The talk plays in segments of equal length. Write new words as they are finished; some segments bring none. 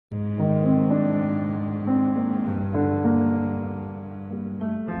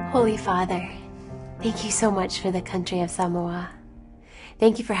Holy Father, thank you so much for the country of Samoa.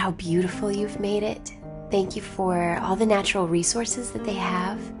 Thank you for how beautiful you've made it. Thank you for all the natural resources that they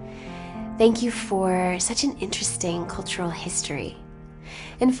have. Thank you for such an interesting cultural history.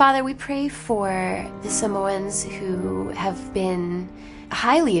 And Father, we pray for the Samoans who have been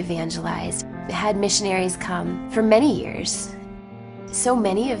highly evangelized, had missionaries come for many years. So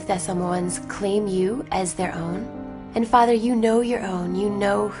many of the Samoans claim you as their own. And Father, you know your own. You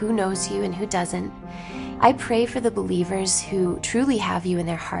know who knows you and who doesn't. I pray for the believers who truly have you in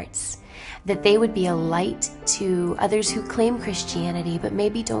their hearts, that they would be a light to others who claim Christianity but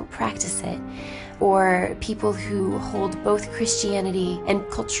maybe don't practice it, or people who hold both Christianity and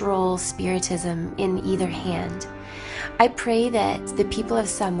cultural spiritism in either hand. I pray that the people of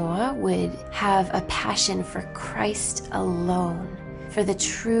Samoa would have a passion for Christ alone, for the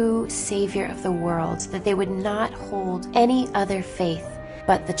true Savior of the world, that they would not hold any other faith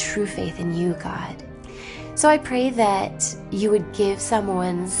but the true faith in you, God. So I pray that you would give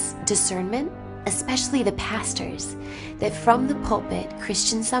Samoans discernment, especially the pastors, that from the pulpit,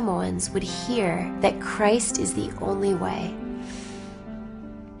 Christian Samoans would hear that Christ is the only way.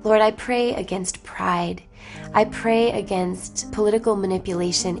 Lord, I pray against pride. I pray against political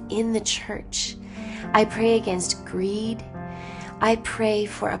manipulation in the church. I pray against greed. I pray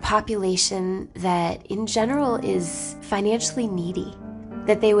for a population that in general is financially needy,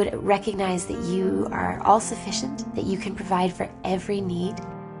 that they would recognize that you are all sufficient, that you can provide for every need.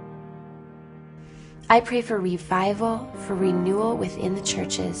 I pray for revival, for renewal within the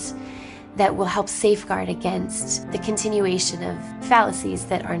churches that will help safeguard against the continuation of fallacies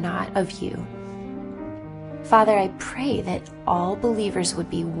that are not of you. Father, I pray that all believers would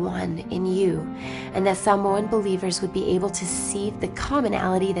be one in you, and that Samoan believers would be able to see the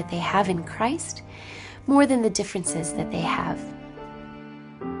commonality that they have in Christ more than the differences that they have.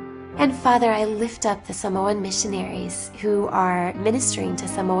 And Father, I lift up the Samoan missionaries who are ministering to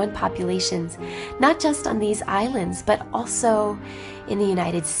Samoan populations, not just on these islands, but also in the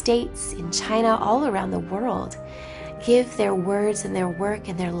United States, in China, all around the world. Give their words and their work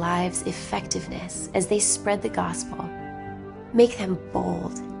and their lives effectiveness as they spread the gospel. Make them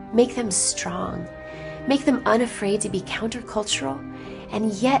bold, make them strong, make them unafraid to be countercultural,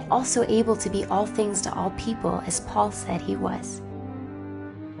 and yet also able to be all things to all people, as Paul said he was.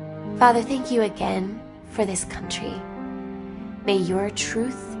 Father, thank you again for this country. May your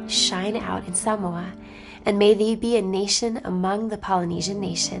truth shine out in Samoa, and may they be a nation among the Polynesian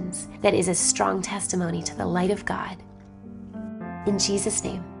nations that is a strong testimony to the light of God. In Jesus'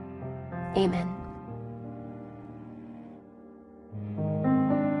 name, amen.